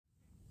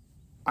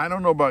I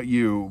don't know about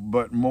you,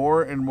 but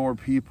more and more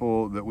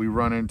people that we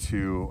run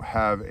into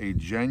have a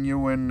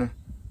genuine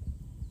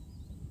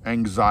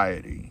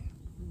anxiety,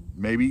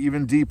 maybe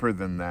even deeper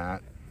than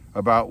that,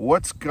 about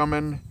what's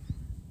coming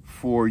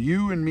for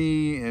you and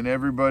me and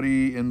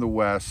everybody in the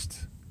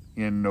West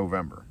in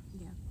November.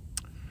 Yeah.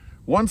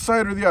 One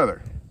side or the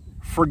other.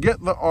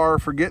 Forget the R,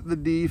 forget the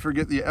D,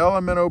 forget the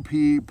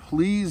LMNOP.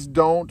 Please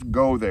don't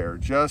go there.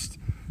 Just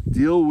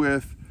deal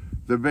with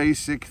the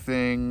basic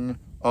thing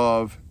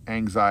of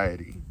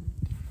anxiety.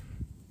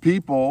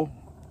 People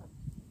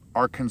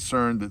are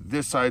concerned that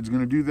this side's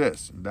going to do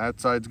this and that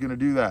side's going to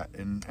do that.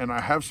 And I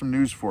have some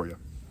news for you.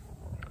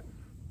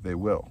 They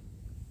will.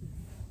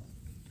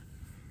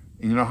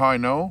 And you know how I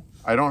know?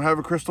 I don't have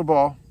a crystal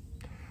ball.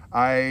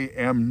 I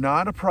am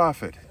not a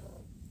prophet.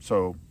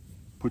 So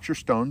put your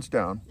stones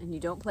down. And you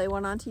don't play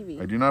one on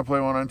TV. I do not play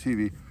one on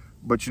TV.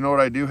 But you know what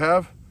I do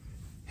have?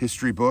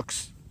 History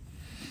books.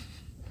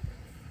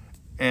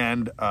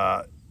 And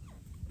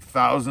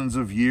thousands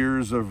of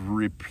years of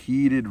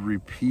repeated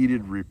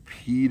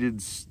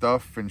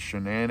stuff and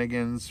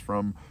shenanigans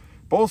from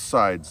both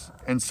sides,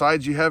 and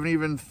sides you haven't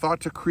even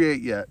thought to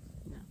create yet.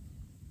 No.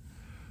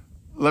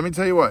 Let me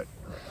tell you what.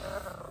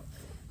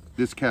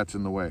 This cat's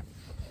in the way.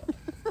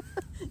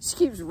 She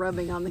keeps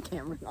rubbing on the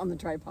camera, on the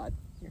tripod.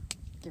 Here,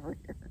 give her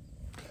here.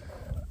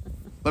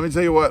 Let me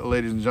tell you what,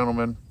 ladies and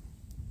gentlemen.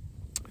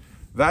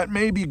 That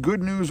may be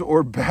good news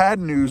or bad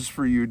news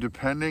for you,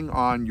 depending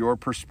on your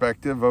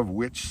perspective of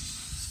which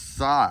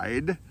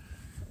side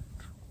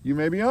you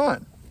may be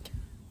on. Did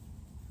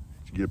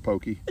you get a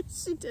pokey?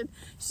 She did.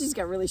 She's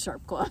got really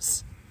sharp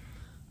claws.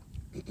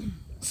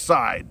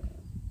 Side.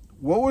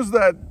 What was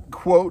that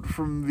quote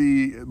from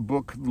the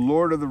book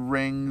Lord of the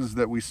Rings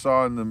that we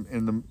saw in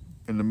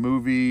the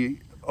movie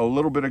a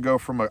little bit ago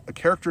from a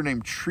character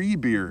named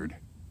Treebeard?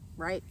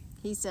 Right.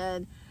 He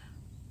said,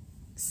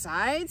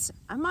 sides?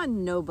 I'm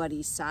on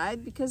nobody's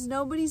side because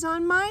nobody's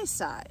on my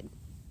side.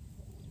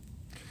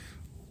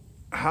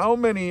 How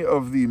many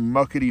of the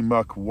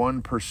muckety-muck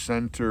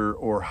 1%er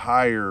or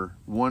higher,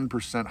 1%,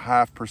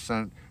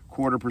 0.5%,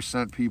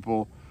 1/4%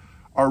 people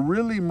are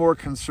really more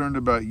concerned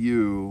about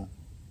you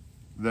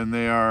than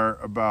they are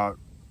about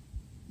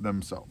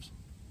themselves?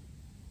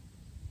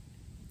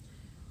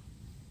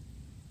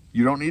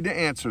 You don't need to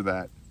answer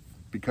that,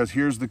 because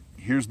here's the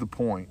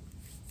point.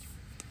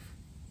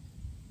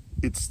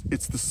 It's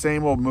the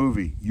same old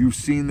movie. You've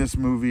seen this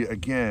movie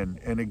again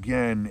and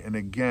again and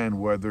again,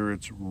 whether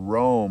it's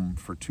Rome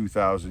for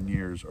 2,000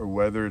 years or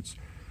whether it's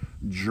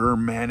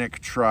Germanic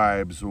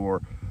tribes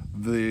or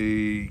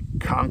the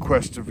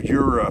conquest of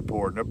Europe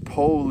or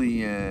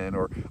Napoleon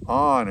or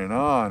on and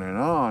on and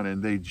on.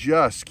 And they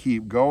just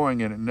keep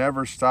going and it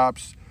never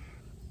stops.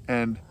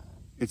 And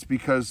it's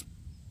because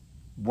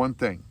one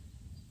thing,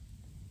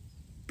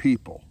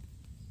 people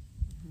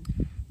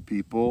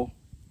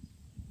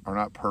are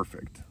not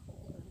perfect.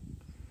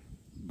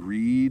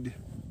 Greed,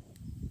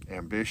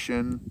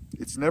 ambition,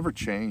 it's never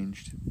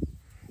changed.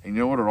 And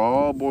you know what it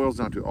all boils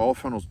down to? All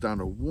funnels down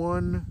to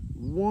one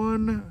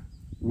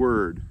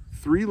word,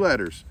 3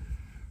 letters.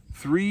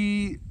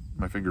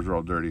 My fingers are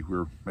all dirty. We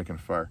were making a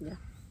fire. Yeah.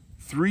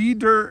 Dirty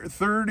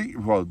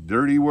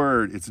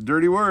word. It's a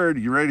dirty word.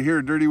 You ready to hear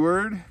a dirty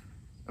word? And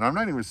I'm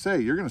not even going to say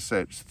it. You're going to say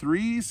it. It's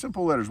 3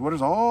 simple letters. What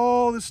does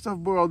all this stuff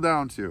boil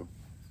down to?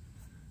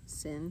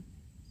 Sin.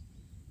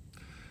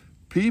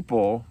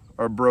 People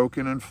are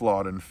broken and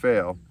flawed and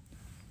fail.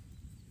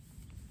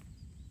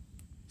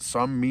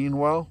 Some mean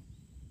well.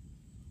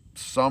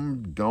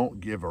 Some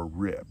don't give a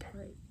rip.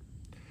 Right.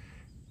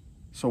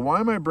 So why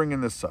am I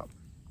bringing this up?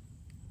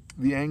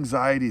 The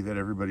anxiety that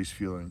everybody's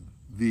feeling.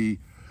 The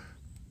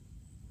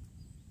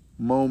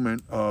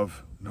moment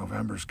of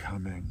November's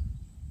coming.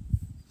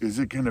 Is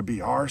it going to be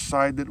our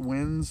side that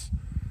wins?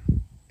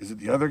 Is it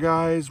the other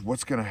guys?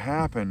 What's going to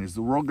happen? Is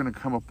the world going to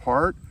come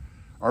apart?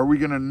 Are we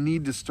going to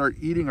need to start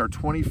eating our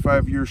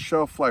 25-year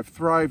shelf life,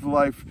 Thrive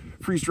Life,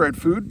 freeze-dried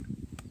food?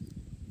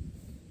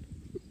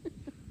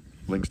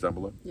 Links down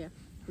below. Yeah.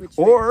 Which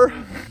Or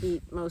we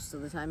eat most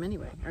of the time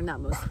anyway. Or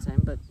not most of the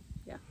time, but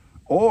yeah.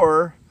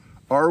 Or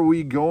are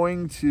we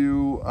going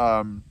to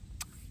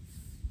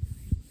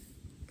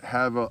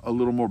have a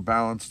little more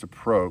balanced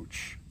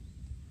approach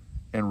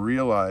and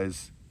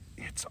realize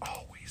it's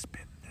always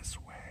been this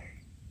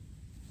way?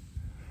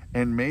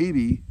 And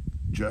maybe,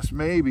 just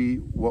maybe,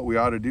 what we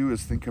ought to do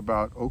is think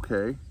about,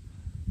 okay,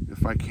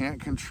 if I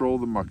can't control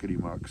the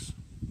muckety-mucks,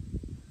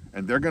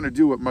 and they're going to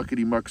do what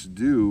muckety-mucks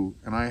do,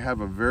 and I have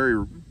a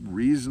very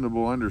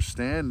reasonable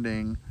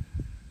understanding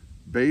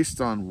based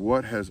on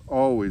what has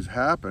always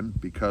happened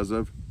because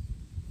of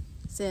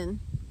Sin.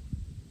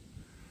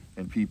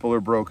 and people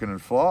are broken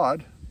and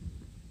flawed,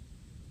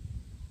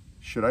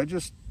 should I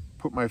just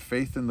put my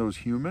faith in those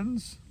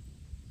humans?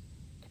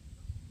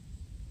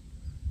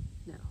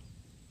 No.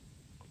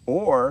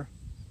 Or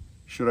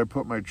should I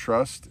put my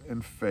trust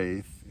and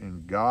faith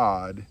in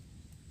God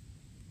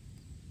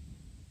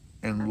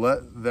and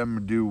let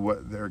them do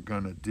what they're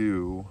going to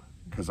do,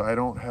 because I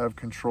don't have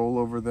control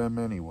over them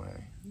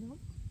anyway? Nope.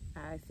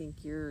 I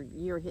think you're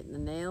hitting the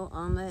nail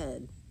on the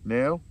head.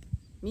 Nail?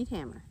 Meat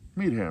hammer.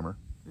 Meat hammer.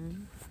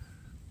 Mm-hmm.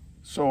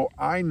 So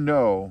I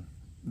know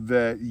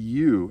that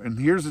you, and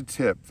here's a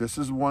tip. This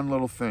is one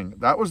little thing.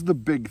 That was the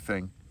big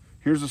thing.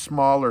 Here's a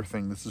smaller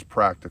thing. This is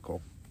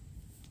practical.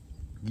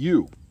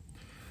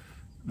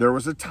 There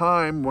was a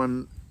time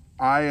when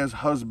I, as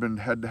husband,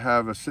 had to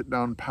have a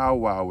sit-down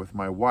powwow with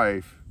my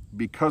wife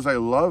because I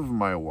love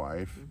my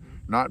wife,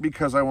 not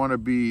because I want to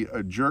be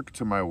a jerk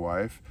to my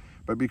wife,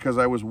 but because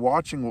I was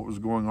watching what was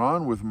going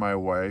on with my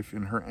wife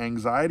in her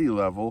anxiety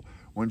level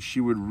when she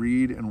would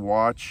read and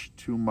watch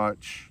too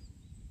much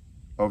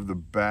of the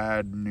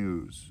bad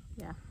news.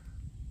 Yeah.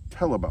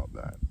 Tell about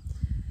that.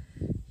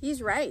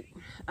 He's right.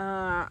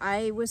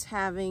 I was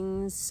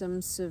having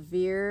some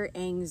severe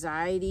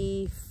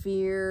anxiety,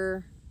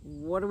 fear.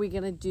 What are we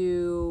going to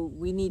do?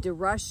 We need to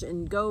rush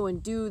and go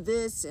and do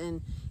this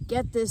and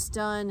get this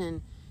done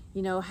and,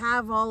 you know,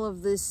 have all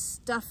of this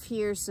stuff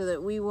here so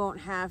that we won't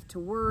have to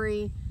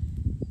worry.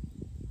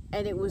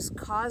 And it was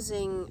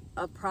causing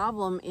a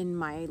problem in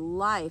my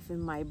life,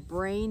 in my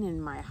brain, in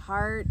my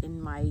heart,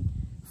 in my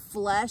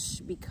flesh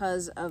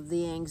because of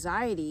the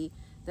anxiety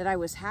that I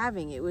was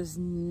having. It was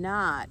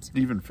not...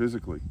 Even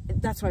physically.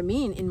 That's what I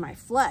mean, in my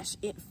flesh.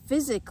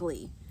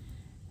 Physically.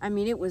 I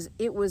mean, it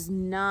was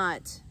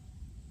not...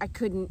 I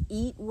couldn't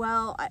eat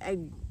well.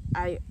 I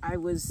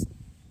was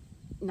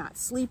not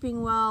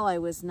sleeping well. It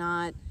was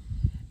not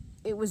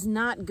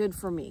good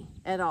for me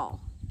at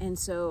all. And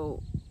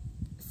so,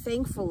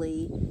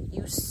 thankfully,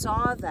 you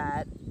saw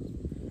that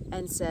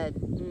and said,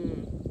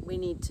 we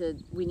need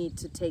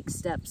to take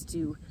steps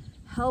to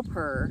help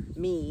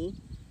me,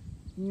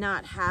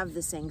 not have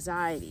this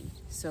anxiety.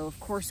 So of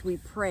course we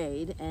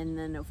prayed, and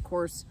then of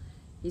course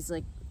he's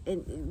like,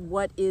 and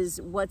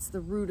what's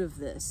the root of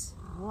this?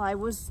 Well, I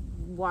was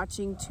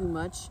watching too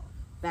much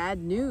bad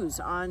news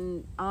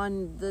on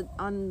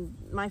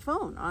my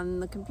phone, on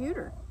the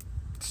computer.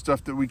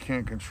 Stuff that we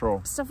can't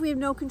control. Stuff we have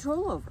no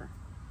control over.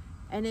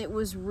 And it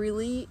was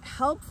really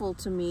helpful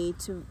to me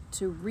to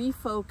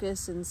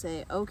refocus and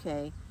say,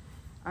 okay,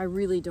 I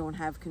really don't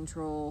have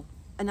control.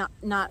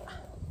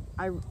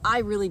 I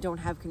really don't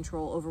have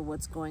control over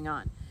what's going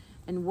on.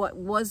 And what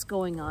was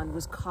going on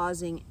was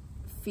causing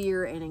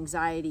fear and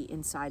anxiety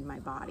inside my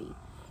body.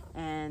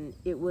 And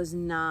it was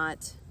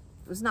not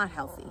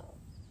healthy.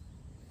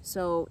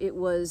 So it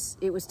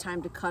was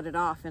time to cut it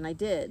off, and I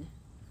did.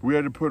 We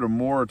had to put a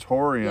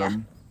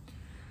moratorium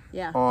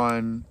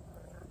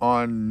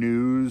on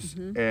news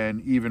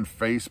and even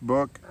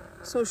Facebook.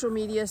 Social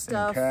media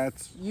stuff.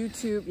 Cats.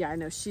 YouTube. Yeah, I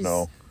know. She's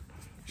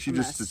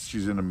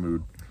she's in a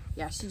mood.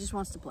 Yeah, she just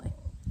wants to play.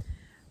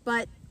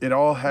 But it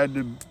all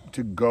had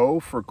to go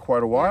for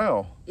quite a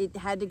while. It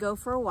had to go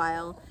for a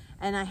while,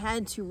 and I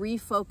had to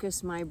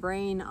refocus my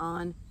brain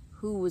on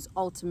who was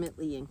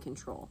ultimately in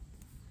control.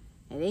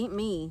 It ain't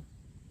me.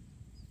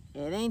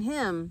 It ain't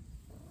him.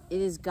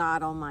 It is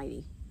God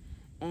Almighty.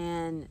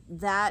 And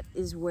that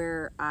is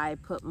where I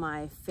put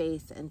my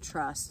faith and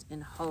trust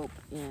and hope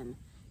in,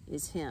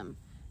 is him.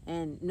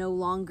 And no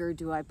longer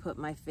do I put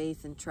my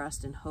faith and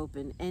trust and hope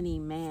in any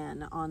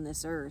man on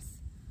this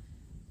earth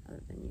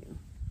other than you.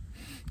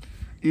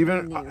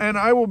 And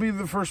I will be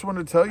the first one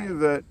to tell you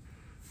that,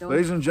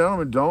 ladies and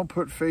gentlemen, don't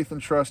put faith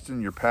and trust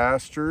in your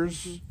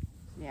pastors.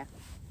 Yeah.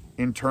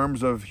 In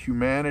terms of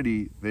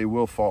humanity, they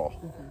will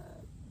fall.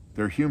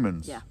 They're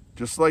humans. Yeah.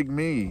 Just like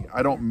me.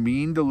 I don't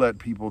mean to let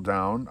people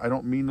down. I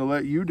don't mean to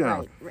let you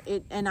down.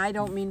 Right. And I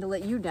don't mean to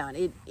let you down.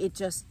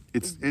 It's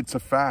a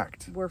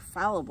fact. We're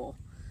fallible.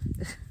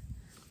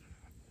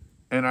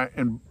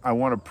 And I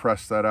want to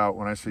press that out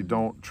when I say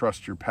don't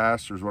trust your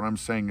pastors. What I'm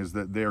saying is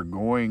that they're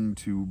going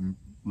to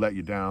let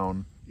you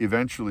down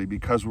eventually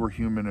because we're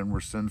human and we're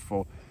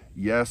sinful.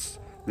 Yes,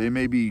 they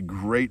may be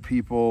great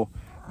people.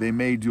 They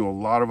may do a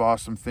lot of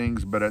awesome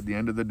things, but at the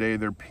end of the day,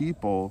 they're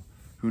people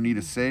who need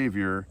a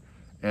savior.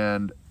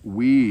 And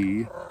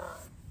we,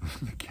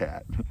 the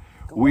cat,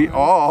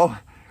 all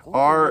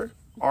are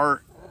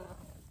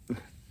the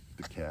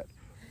cat.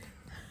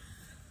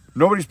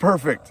 Nobody's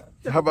perfect.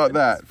 How about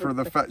that? For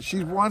the fact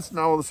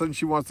now all of a sudden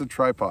she wants the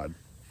tripod.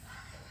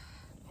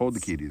 Hold the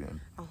kitty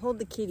then. I'll hold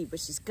the kitty, but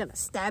she's gonna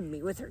stab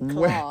me with her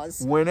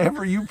claws.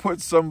 Whenever you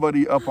put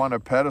somebody up on a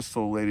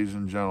pedestal, ladies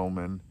and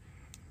gentlemen,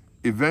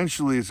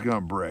 eventually it's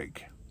gonna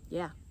break.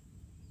 Yeah.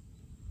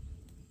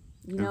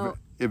 You know,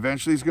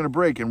 eventually it's gonna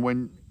break,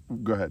 and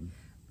go ahead.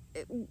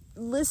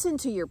 Listen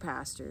to your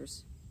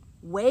pastors.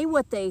 Weigh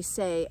what they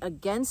say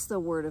against the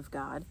Word of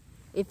God.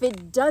 If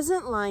it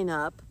doesn't line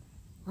up,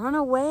 run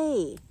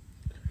away.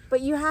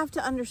 But you have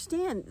to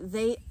understand,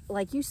 they,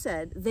 like you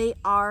said, they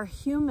are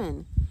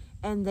human,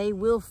 and they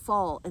will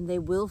fall and they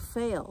will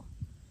fail.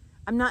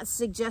 I'm not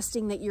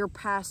suggesting that your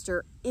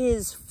pastor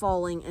is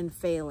falling and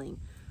failing,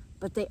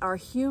 but they are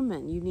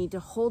human. You need to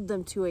hold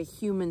them to a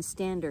human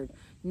standard,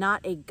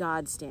 not a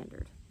God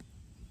standard.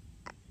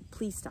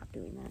 Please stop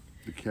doing that.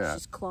 The cat.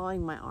 She's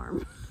clawing my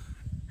arm.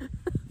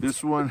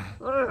 This one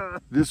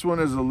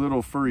is a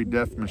little furry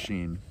death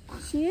machine.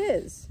 She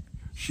is.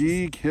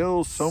 She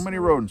kills so many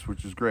rodents,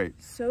 which is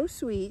great. So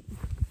sweet.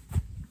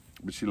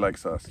 But she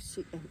likes us.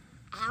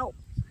 Ow.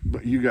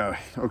 But you got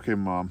okay,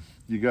 Mom.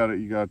 You got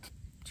it. Got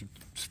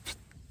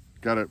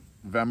it.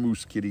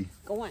 Vamoose, kitty.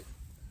 Go on.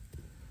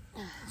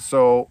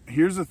 So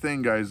here's the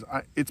thing, guys.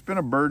 It's been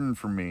a burden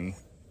for me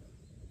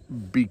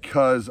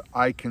because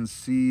I can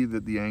see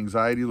that the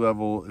anxiety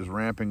level is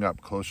ramping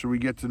up. Closer we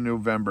get to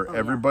November,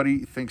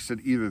 everybody thinks that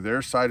either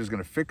their side is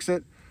going to fix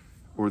it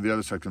or the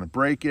other side's going to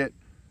break it.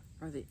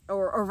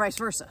 Or vice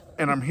versa.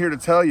 And I'm here to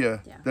tell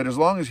you that as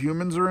long as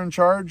humans are in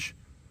charge,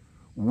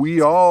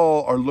 we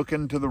all are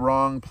looking to the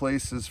wrong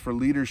places for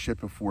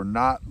leadership if we're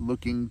not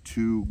looking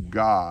to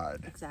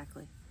God.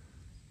 Exactly.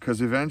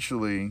 Because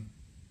eventually,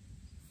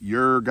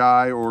 your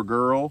guy or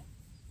girl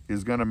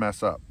is going to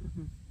mess up.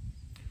 Mm-hmm.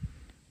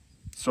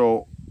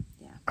 So,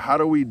 how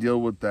do we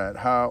deal with that?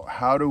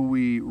 How do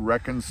we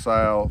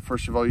reconcile?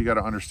 First of all, you got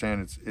to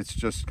understand it's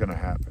just going to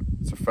happen.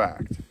 It's a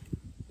fact.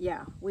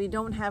 Yeah, we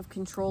don't have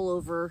control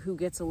over who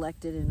gets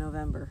elected in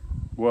November.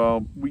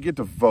 Well, we get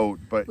to vote,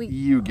 but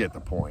you get the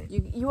point.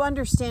 You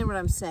understand what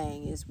I'm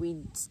saying is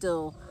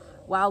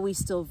while we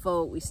still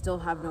vote, we still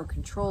have no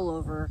control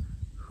over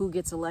who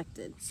gets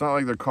elected. It's not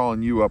like they're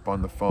calling you up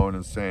on the phone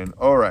and saying,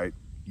 all right,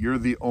 you're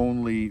the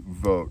only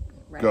vote.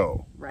 Right,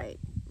 Go. Right.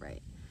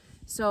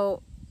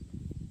 So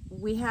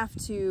we have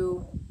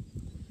to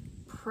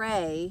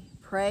pray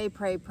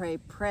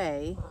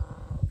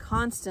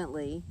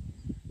constantly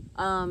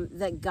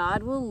that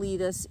God will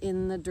lead us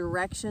in the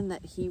direction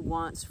that He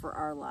wants for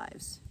our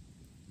lives.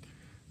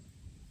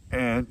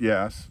 And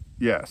yes,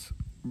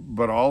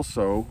 but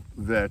also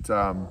that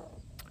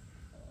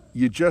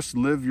you just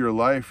live your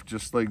life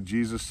just like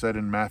Jesus said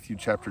in Matthew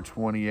chapter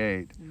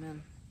 28.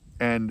 Amen.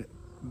 And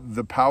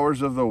the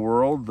powers of the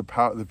world,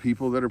 the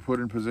people that are put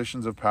in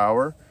positions of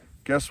power,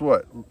 guess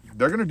what?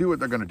 They're going to do what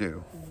they're going to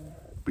do. Mm-hmm.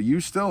 But you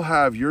still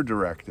have your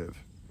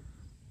directive.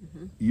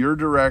 Mm-hmm. Your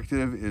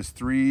directive is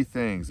 3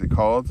 things. They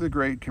call it the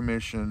Great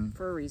Commission.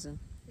 For a reason.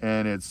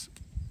 And it's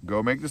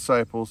go make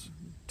disciples,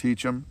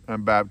 teach them,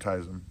 and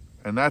baptize them.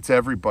 And that's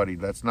everybody.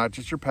 That's not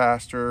just your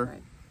pastor.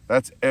 Right.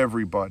 That's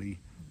everybody.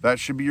 That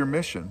should be your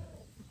mission.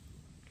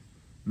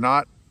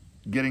 Not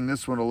getting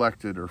this one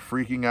elected or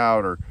freaking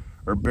out or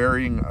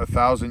burying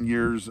 1,000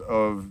 years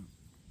of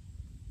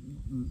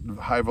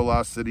high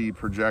velocity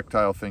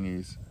projectile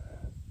thingies.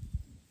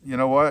 You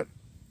know what?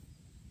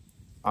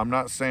 I'm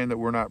not saying that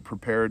we're not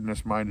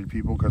preparedness minded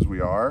people, because we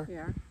are.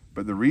 Yeah.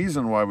 But the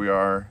reason why we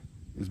are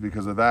is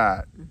because of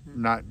that,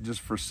 not just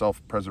for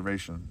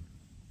self-preservation.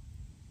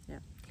 Yeah.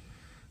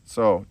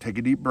 So take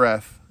a deep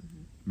breath,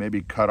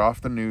 maybe cut off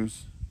the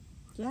news.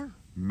 Yeah.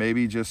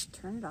 Maybe just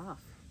turn it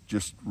off.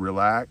 Just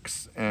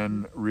relax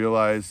and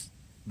realize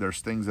there's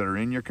things that are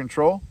in your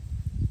control.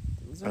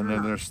 And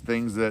then there's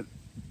things that,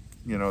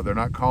 they're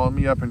not calling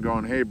me up and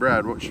going, hey,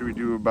 Brad, what should we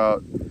do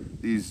about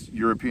these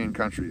European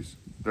countries?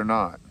 They're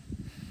not.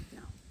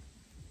 No.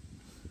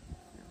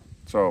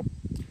 So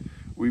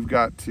we've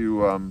got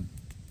to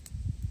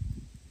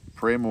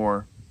pray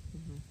more,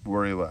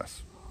 worry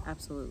less.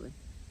 Absolutely.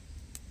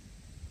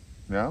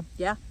 Yeah?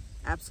 Yeah,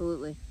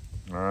 absolutely.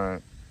 All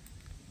right.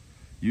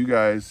 You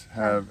guys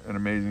have an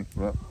amazing...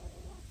 Well,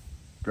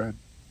 go ahead.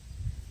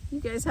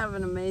 You guys have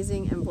an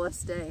amazing and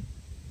blessed day.